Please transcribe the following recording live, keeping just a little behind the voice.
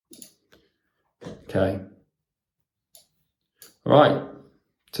Okay. All right.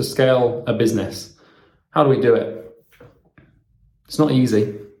 To scale a business, how do we do it? It's not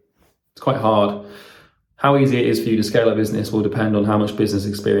easy. It's quite hard. How easy it is for you to scale a business will depend on how much business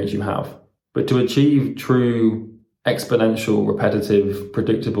experience you have. But to achieve true exponential, repetitive,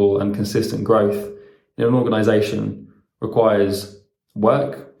 predictable, and consistent growth in an organization requires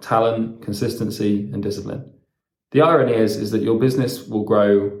work, talent, consistency, and discipline. The irony is that your business will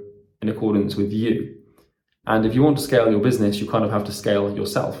grow in accordance with you. And if you want to scale your business, you kind of have to scale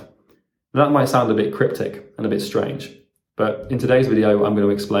yourself. That might sound a bit cryptic and a bit strange, but in today's video, I'm going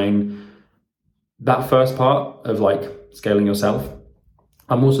to explain that first part of scaling yourself.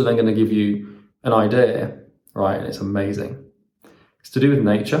 I'm also then going to give you an idea, right? And it's amazing. It's to do with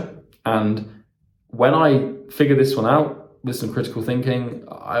nature. And when I figured this one out with some critical thinking,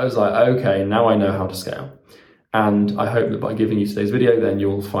 I was like, okay, now I know how to scale. And I hope that by giving you today's video, then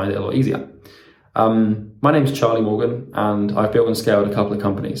you'll find it a lot easier. My name's Charlie Morgan, and I've built and scaled a couple of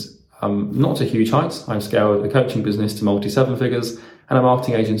companies. Not to huge heights. I've scaled a coaching business to multi-seven figures and a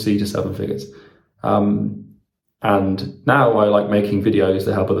marketing agency to 7 figures. And now I like making videos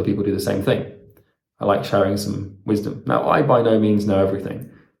to help other people do the same thing. I like sharing some wisdom. Now, I by no means know everything.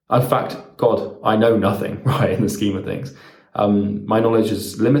 In fact, God, I know nothing, right, in the scheme of things. My knowledge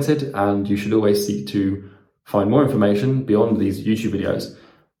is limited, and you should always seek to find more information beyond these YouTube videos.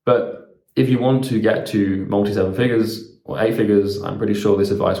 But if you want to get to multi-seven figures or 8 figures, I'm pretty sure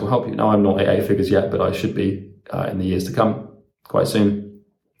this advice will help you. Now, I'm not at 8 figures yet, but I should be in the years to come, quite soon.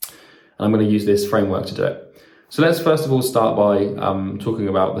 And I'm going to use this framework to do it. So let's first of all start by talking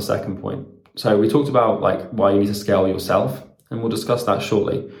about the second point. So we talked about why you need to scale yourself, and we'll discuss that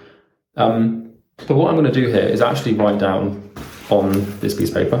shortly. But what I'm going to do here is actually write down on this piece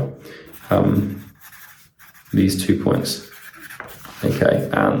of paper these 2 points. Okay,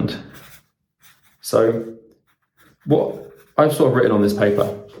 and so what I've sort of written on this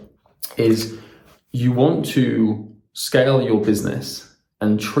paper is you want to scale your business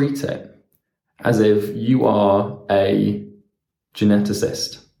and treat it as if you are a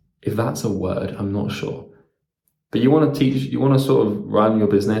geneticist. If that's a word, I'm not sure. But you want to sort of run your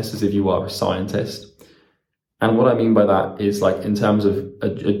business as if you are a scientist. And what I mean by that is in terms of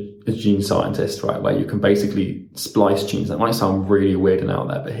a gene scientist, right, where you can basically splice genes. That might sound really weird and out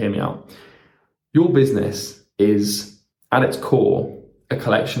there, but hear me out. Your business is, at its core, a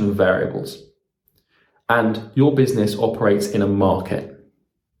collection of variables. And your business operates in a market.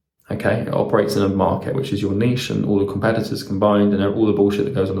 Okay, it operates in a market, which is your niche and all the competitors combined and all the bullshit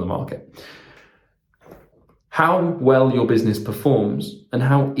that goes on in the market. How well your business performs and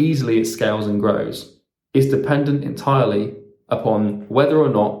how easily it scales and grows is dependent entirely upon whether or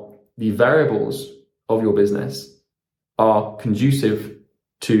not the variables of your business are conducive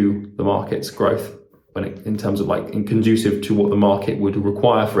to the market's growth, in terms of conducive to what the market would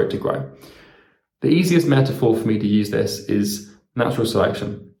require for it to grow. The easiest metaphor for me to use this is natural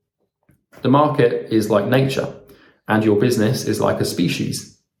selection. The market is like nature, and your business is like a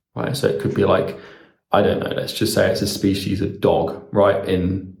species, right? So it could be I don't know, let's just say it's a species of dog, right,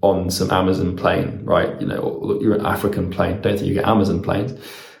 on some Amazon plain, right? Or you're an African plain. Don't think you get Amazon plains,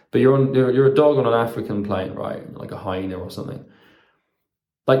 but you're a dog on an African plain, right? Like a hyena or something.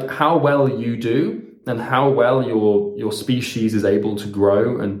 How well you do and how well your species is able to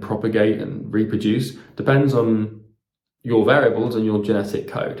grow and propagate and reproduce depends on your variables and your genetic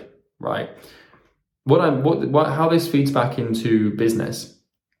code, right? How this feeds back into business.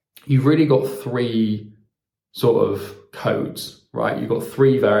 You've really got 3 sort of codes, right? You've got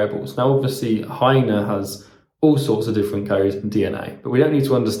 3 variables. Now, obviously, hyena has all sorts of different codes and DNA, but we don't need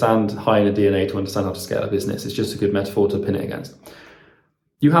to understand hyena DNA to understand how to scale a business. It's just a good metaphor to pin it against.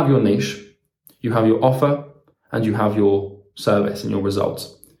 You have your niche, you have your offer, and you have your service and your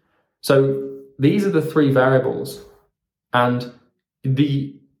results. So these are the 3 variables, and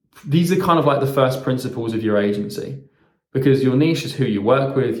these are kind of the first principles of your agency. Because your niche is who you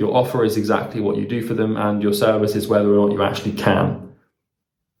work with, your offer is exactly what you do for them, and your service is whether or not you actually can,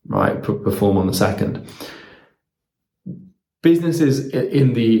 right, perform on the second. Businesses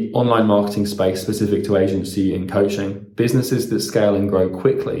in the online marketing space, specific to agency and coaching, businesses that scale and grow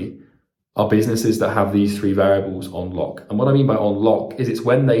quickly are businesses that have these 3 variables on lock. And what I mean by on lock is it's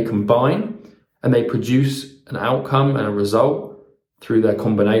when they combine and they produce an outcome and a result through their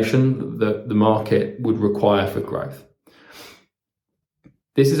combination that the market would require for growth.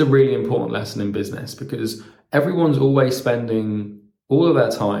 This is a really important lesson in business because everyone's always spending all of their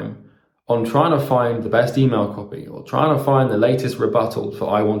time on trying to find the best email copy or trying to find the latest rebuttal for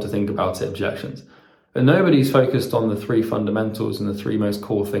I want to think about it objections. But nobody's focused on the three fundamentals and the three most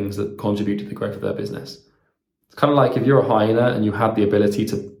core things that contribute to the growth of their business. It's kind of like if you're a hyena and you had the ability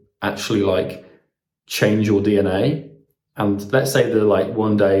to actually like change your DNA, and let's say that like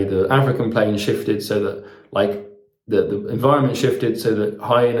one day the African plain shifted so that like the environment shifted so that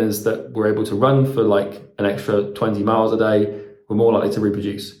hyenas that were able to run for like an extra 20 miles a day were more likely to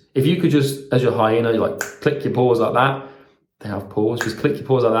reproduce. If you could just, as your hyena, you like click your paws like that, they have paws, just click your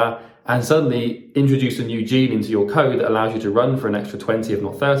paws like that, and suddenly introduce a new gene into your code that allows you to run for an extra 20, if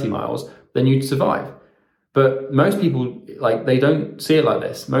not 30 miles, then you'd survive. But most people, like, they don't see it like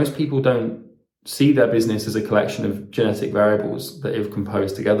this. Most people don't see their business as a collection of genetic variables that have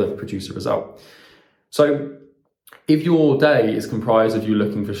composed together to produce a result. So if your day is comprised of you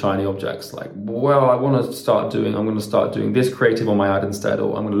looking for shiny objects, like, well, I'm going to start doing this creative on my ad instead,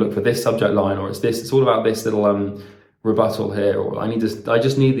 or I'm going to look for this subject line, or it's all about this little rebuttal here, or I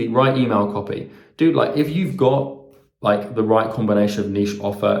just need the right email copy. Dude, like, if you've got like the right combination of niche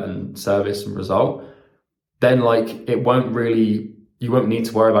offer and service and result, then like you won't need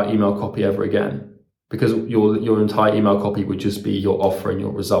to worry about email copy ever again, because your entire email copy would just be your offer and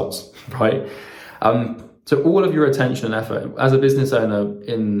your results, right? So all of your attention and effort as a business owner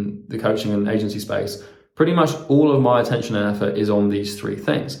in the coaching and agency space, pretty much all of my attention and effort is on these three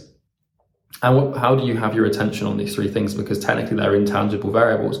things. And how do you have your attention on these three things? Because technically they're intangible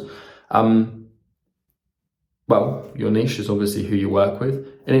variables. Well, your niche is obviously who you work with,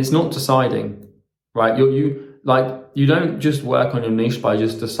 and it's not deciding, right? You don't just work on your niche by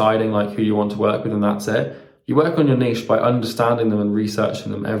just deciding like who you want to work with and that's it. You work on your niche by understanding them and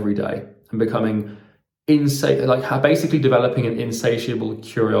researching them every day and becoming basically developing an insatiable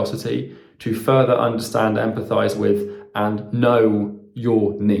curiosity to further understand, empathize with, and know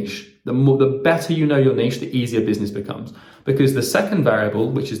your niche. The better you know your niche, the easier business becomes. Because the second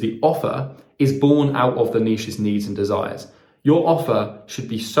variable, which is the offer, is born out of the niche's needs and desires. Your offer should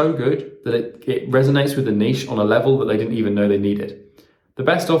be so good that it resonates with the niche on a level that they didn't even know they needed. The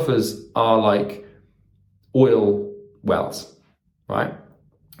best offers are like oil wells, right?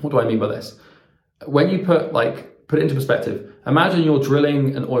 What do I mean by this? When you put it into perspective, imagine you're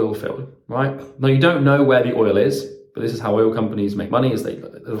drilling an oil field, right? Now you don't know where the oil is, but this is how oil companies make money, is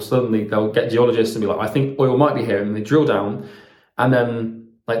they'll get geologists and be like, I think oil might be here, and they drill down, and then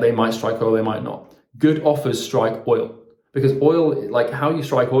like they might strike oil, they might not. Good offers strike oil, because oil, like how you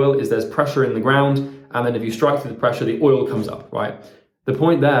strike oil is there's pressure in the ground, and then if you strike through the pressure, the oil comes up, right? The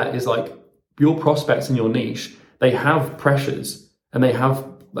point there is like your prospects in your niche, they have pressures and they have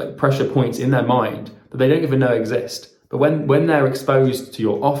like pressure points in their mind that they don't even know exist. But when they're exposed to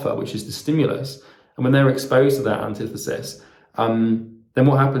your offer, which is the stimulus, and when they're exposed to that antithesis, then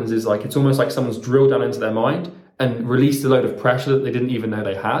what happens is like it's almost like someone's drilled down into their mind and released a load of pressure that they didn't even know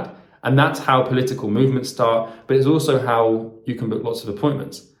they had. And that's how political movements start, but it's also how you can book lots of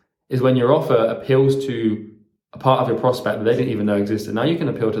appointments, is when your offer appeals to a part of your prospect that they didn't even know existed. Now you can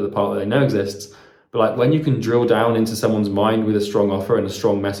appeal to the part that they know exists, but like when you can drill down into someone's mind with a strong offer and a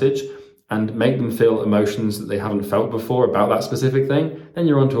strong message and make them feel emotions that they haven't felt before about that specific thing, then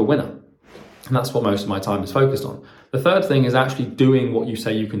you're onto a winner. And that's what most of my time is focused on. The third thing is actually doing what you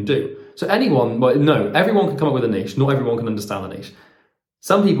say you can do. So everyone can come up with a niche. Not everyone can understand the niche.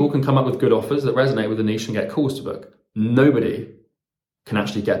 Some people can come up with good offers that resonate with the niche and get calls to book. Nobody can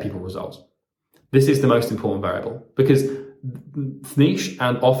actually get people results. This is the most important variable, because niche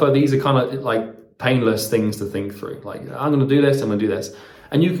and offer, these are kind of like painless things to think through. Like, I'm going to do this, I'm going to do this.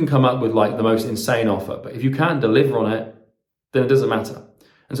 And you can come up with like the most insane offer, but if you can't deliver on it, then it doesn't matter.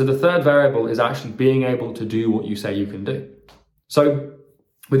 And so the third variable is actually being able to do what you say you can do. So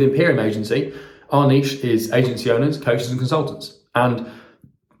with Imperium Agency, our niche is agency owners, coaches, and consultants. And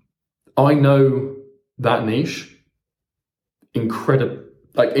I know that niche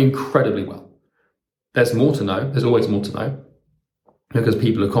incredibly well. There's more to know. There's always more to know, because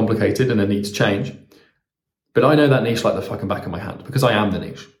people are complicated and their needs change. But I know that niche like the fucking back of my hand, because I am the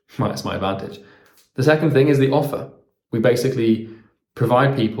niche. Right, that's my advantage. The second thing is the offer. We basically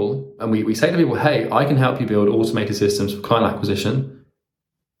provide people, and we say to people, hey, I can help you build automated systems for client acquisition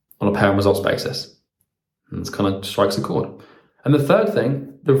on a pay and results basis. And this kind of strikes a chord. And the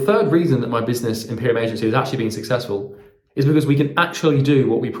third reason that my business, Imperium Agency, has actually been successful is because we can actually do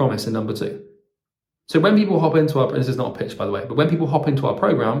what we promise in number 2. So when people hop into this is not a pitch, by the way, but when people hop into our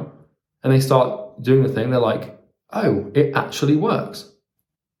program and they start doing the thing, they're like, oh, it actually works.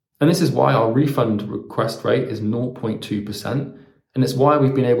 And this is why our refund request rate is 0.2%. And it's why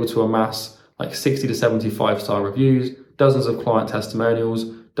we've been able to amass like 60 to 75 star reviews, dozens of client testimonials,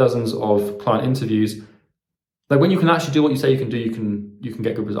 dozens of client interviews. Like when you can actually do what you say you can do, you can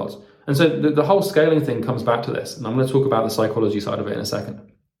get good results. And so the whole scaling thing comes back to this. And I'm going to talk about the psychology side of it in a second.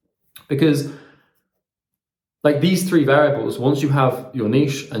 Because like these three variables, once you have your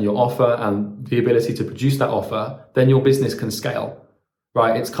niche and your offer and the ability to produce that offer, then your business can scale,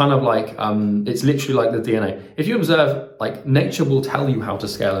 right? It's kind of like, it's literally like the DNA. If you observe, like nature will tell you how to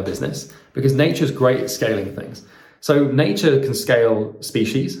scale a business because nature's great at scaling things. So nature can scale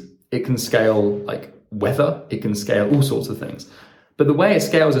species, it can scale like weather, it can scale all sorts of things. But the way it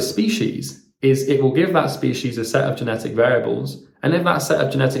scales a species is it will give that species a set of genetic variables. And if that set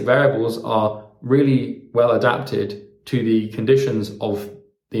of genetic variables are really well adapted to the conditions of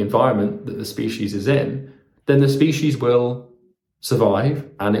the environment that the species is in, then the species will survive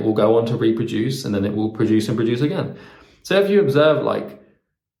and it will go on to reproduce, and then it will produce and produce again. So if you observe like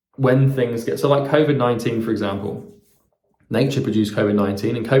when things get, so like COVID-19, for example, nature produced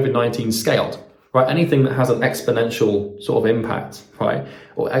COVID-19 and COVID-19 scaled, right? Anything that has an exponential sort of impact, right,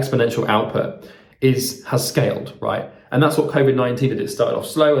 or exponential output has scaled, right? And that's what COVID-19 did. It started off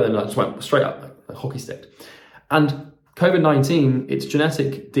slow and then it just went straight up like a hockey stick. And COVID-19, its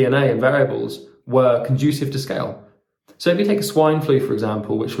genetic DNA and variables were conducive to scale. So if you take a swine flu, for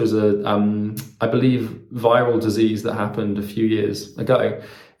example, which was I believe, viral disease that happened a few years ago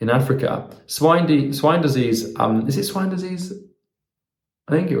in Africa, swine disease, is it swine disease?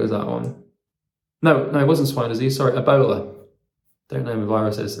 I think it was that one. No, it wasn't swine disease, sorry, Ebola. Don't know what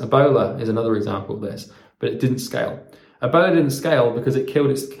virus is. Ebola is another example of this, but it didn't scale. Ebola didn't scale because it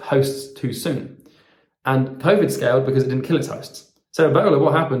killed its hosts too soon. And COVID scaled because it didn't kill its hosts. So Ebola,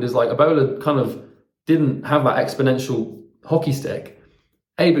 what happened is like Ebola kind of didn't have that exponential hockey stick.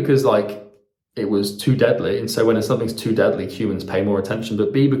 A, because like it was too deadly. And so when something's too deadly, humans pay more attention.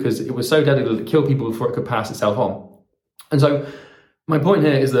 But B, because it was so deadly that it killed people before it could pass itself on. And so my point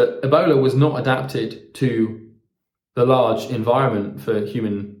here is that Ebola was not adapted to the large environment for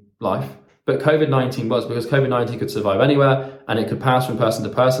human life. But COVID-19 was, because COVID-19 could survive anywhere and it could pass from person to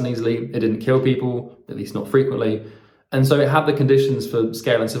person easily. It didn't kill people, at least not frequently. And so it had the conditions for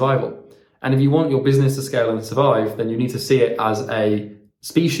scale and survival. And if you want your business to scale and survive, then you need to see it as a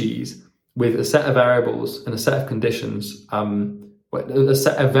species with a set of variables and a set of conditions, a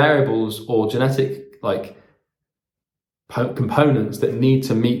set of variables or genetic like components that need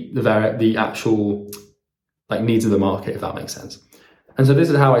to meet the actual like needs of the market, if that makes sense. And so this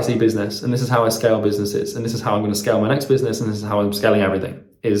is how I see business, and this is how I scale businesses, and this is how I'm going to scale my next business, and this is how I'm scaling everything.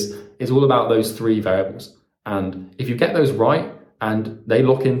 It's all about those three variables. And if you get those right and they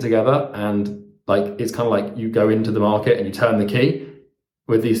lock in together, and like it's kind of like you go into the market and you turn the key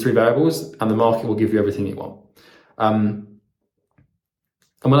with these three variables, and the market will give you everything you want. And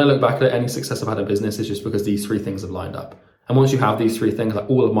when I look back at it, any success I've had in business is just because these three things have lined up. And once you have these three things, like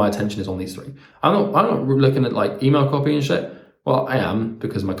all of my attention is on these three. I'm not looking at like email copy and shit. Well, I am,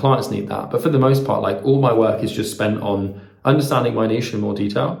 because my clients need that. But for the most part, like all my work is just spent on understanding my niche in more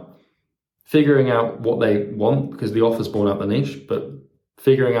detail, figuring out what they want, because the offer's born out the niche, but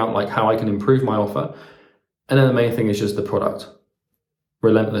figuring out like how I can improve my offer. And then the main thing is just the product,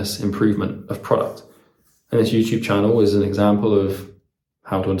 relentless improvement of product. And this YouTube channel is an example of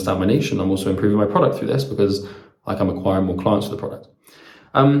how to understand my niche. And I'm also improving my product through this because like I'm acquiring more clients for the product.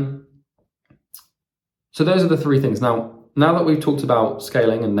 So those are the three things. Now that we've talked about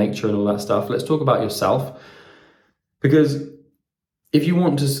scaling and nature and all that stuff, let's talk about yourself. Because if you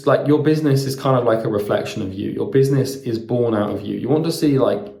want to, like, your business is kind of like a reflection of you. Your business is born out of you. You want to see,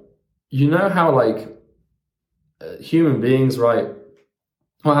 like, you know how, like, human beings, right?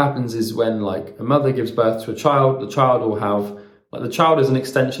 What happens is when, like, a mother gives birth to a child, the child will have, like, the child is an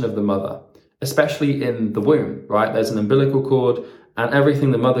extension of the mother, especially in the womb, right? There's an umbilical cord, and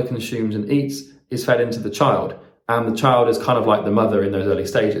everything the mother consumes and eats is fed into the child. And the child is kind of like the mother in those early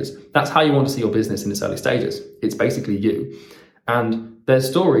stages. That's how you want to see your business in its early stages. It's basically you. And there's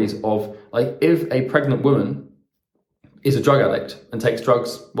stories of, like, if a pregnant woman is a drug addict and takes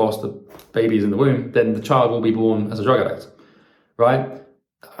drugs whilst the baby is in the womb, then the child will be born as a drug addict, right?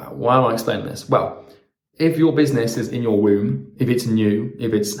 Why am I explaining this? Well, if your business is in your womb, if it's new,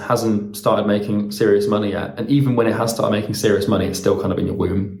 if it hasn't started making serious money yet, and even when it has started making serious money, it's still kind of in your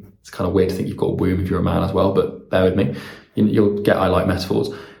womb. It's kind of weird to think you've got a womb if you're a man as well, but bear with me. You'll get I like metaphors.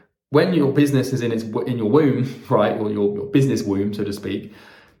 When your business is in your womb, right, or your business womb, so to speak,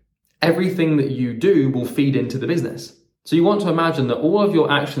 everything that you do will feed into the business. So you want to imagine that all of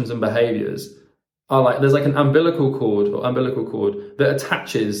your actions and behaviors are like, there's like an umbilical cord that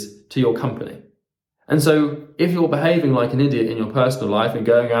attaches to your company. And so if you're behaving like an idiot in your personal life and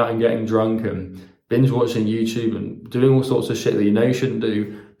going out and getting drunk and binge watching YouTube and doing all sorts of shit that you know you shouldn't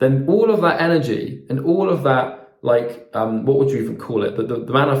do, then all of that energy and all of that what would you even call it?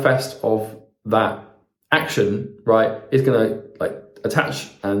 The manifest of that action, right, is going to like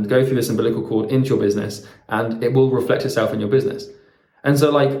attach and go through this umbilical cord into your business, and it will reflect itself in your business. And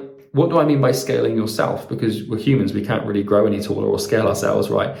so like, what do I mean by scaling yourself? Because we're humans, we can't really grow any taller or scale ourselves,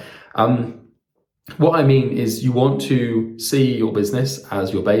 right? What I mean is you want to see your business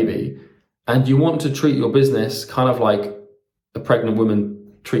as your baby, and you want to treat your business kind of like a pregnant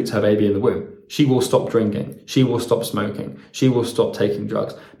woman treats her baby in the womb. She will stop drinking. She will stop smoking. She will stop taking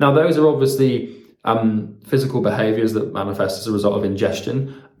drugs. Now, those are obviously physical behaviors that manifest as a result of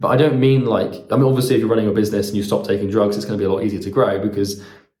ingestion. But I don't mean obviously if you're running a business and you stop taking drugs, it's going to be a lot easier to grow, because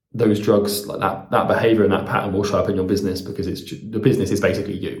those drugs, like that behavior and that pattern will show up in your business, because the business is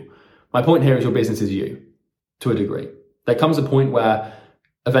basically you. My point here is your business is you to a degree. There comes a point where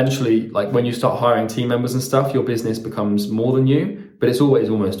eventually, like when you start hiring team members and stuff, your business becomes more than you, but it's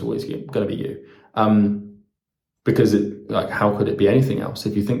almost always going to be you. Because how could it be anything else?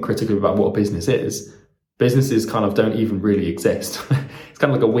 If you think critically about what a business is, businesses kind of don't even really exist. It's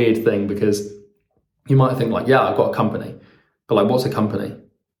kind of like a weird thing, because you might think like, yeah, I've got a company, but like, what's a company?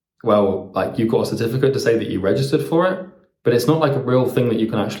 Well, like you've got a certificate to say that you registered for it, but it's not like a real thing that you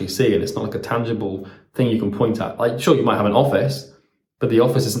can actually see, and it's not like a tangible thing you can point at. Like, sure, you might have an office, but the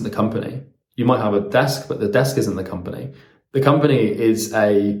office isn't the company. You might have a desk, but the desk isn't the company. The company is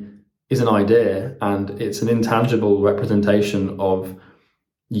an idea, and it's an intangible representation of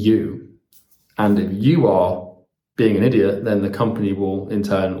you. And if you are being an idiot, then the company will in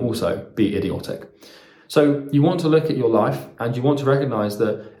turn also be idiotic. So you want to look at your life, and you want to recognize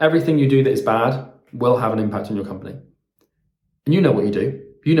that everything you do that is bad will have an impact on your company. And you know what you do.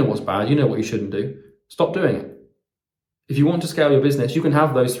 You know what's bad. You know what you shouldn't do. Stop doing it. If you want to scale your business, you can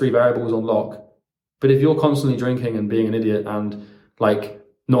have those 3 variables on lock. But if you're constantly drinking and being an idiot and like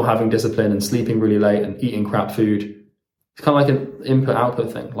not having discipline and sleeping really late and eating crap food, it's kind of like an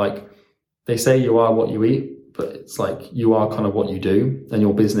input-output thing. Like they say you are what you eat, but it's like you are kind of what you do, and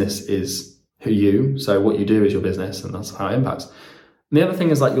your business is who you. So what you do is your business, and that's how it impacts. And the other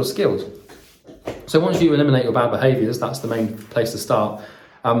thing is like your skills. So once you eliminate your bad behaviors, that's the main place to start.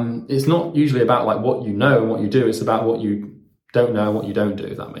 It's not usually about like what you know and what you do. It's about what you don't know and what you don't do,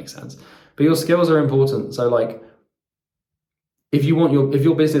 if that makes sense. But your skills are important. So like if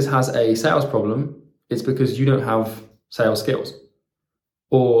your business has a sales problem, it's because you don't have sales skills.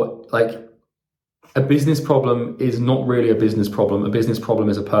 Or like a business problem is not really a business problem. A business problem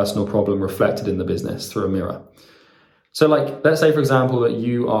is a personal problem reflected in the business through a mirror. So like, let's say, for example, that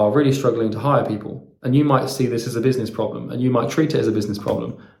you are really struggling to hire people, and you might see this as a business problem, and you might treat it as a business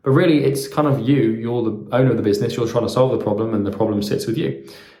problem. But really, it's kind of you're the owner of the business, you're trying to solve the problem, and the problem sits with you.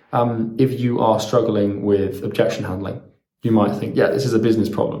 If you are struggling with objection handling, you might think, yeah, this is a business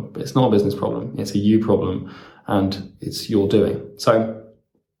problem, but it's not a business problem. It's a you problem, and it's your doing. So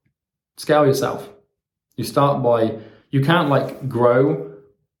scale yourself. You start by, you can't like grow,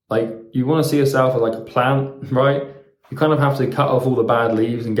 like you want to see yourself as like a plant, right? You kind of have to cut off all the bad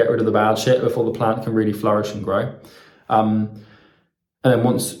leaves and get rid of the bad shit before the plant can really flourish and grow. And then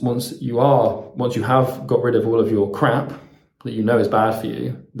once you have got rid of all of your crap that you know is bad for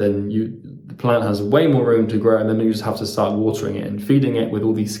you, then the plant has way more room to grow, and then you just have to start watering it and feeding it with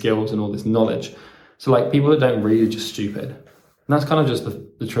all these skills and all this knowledge. So like people that don't read are just stupid. And that's kind of just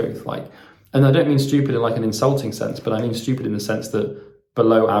the truth. Like, and I don't mean stupid in like an insulting sense, but I mean stupid in the sense that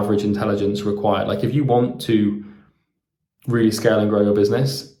below average intelligence required. Like if you want to really scale and grow your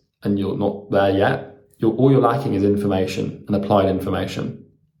business and you're not there yet, all you're lacking is information and applied information.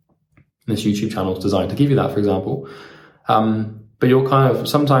 And this YouTube channel is designed to give you that, for example. But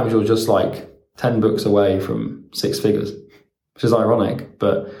sometimes you're just like 10 books away from 6 figures, which is ironic,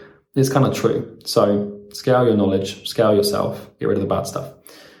 but it's kind of true. So scale your knowledge, scale yourself, get rid of the bad stuff.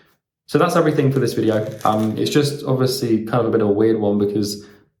 So that's everything for this video. It's just obviously kind of a bit of a weird one, because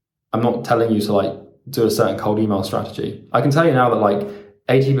I'm not telling you to like do a certain cold email strategy. I can tell you now that like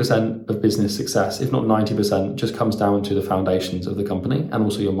 80% of business success, if not 90%, just comes down to the foundations of the company and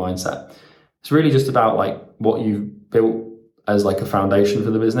also your mindset. It's really just about like what you've built as like a foundation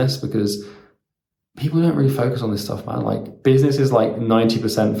for the business, because people don't really focus on this stuff, man. Like business is like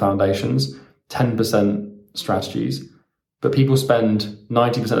 90% foundations, 10% strategies, but people spend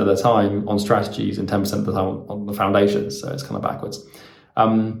 90% of their time on strategies and 10% of the time on the foundations. So it's kind of backwards.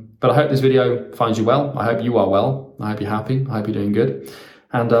 But I hope this video finds you well. I hope you are well. I hope you're happy. I hope you're doing good.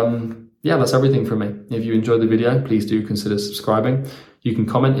 And yeah, that's everything from me. If you enjoyed the video, please do consider subscribing. You can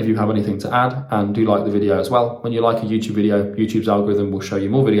comment if you have anything to add, and do like the video as well. When you like a YouTube video, YouTube's algorithm will show you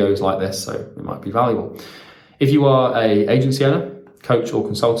more videos like this, so it might be valuable. If you are an agency owner coach or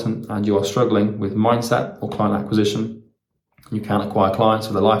consultant and you are struggling with mindset or client acquisition, you can acquire clients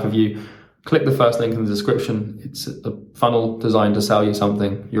for the life of you, click the first link in the description. It's a funnel designed to sell you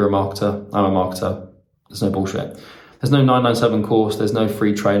something. You're a marketer, I'm a marketer. There's no bullshit. There's no 997 course, there's no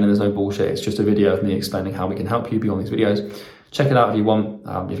free training, there's no bullshit. It's just a video of me explaining how we can help you beyond these videos. Check it out if you want.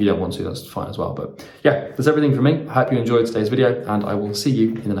 If you don't want to, that's fine as well. But yeah, that's everything from me. I hope you enjoyed today's video and I will see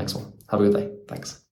you in the next one. Have a good day. Thanks.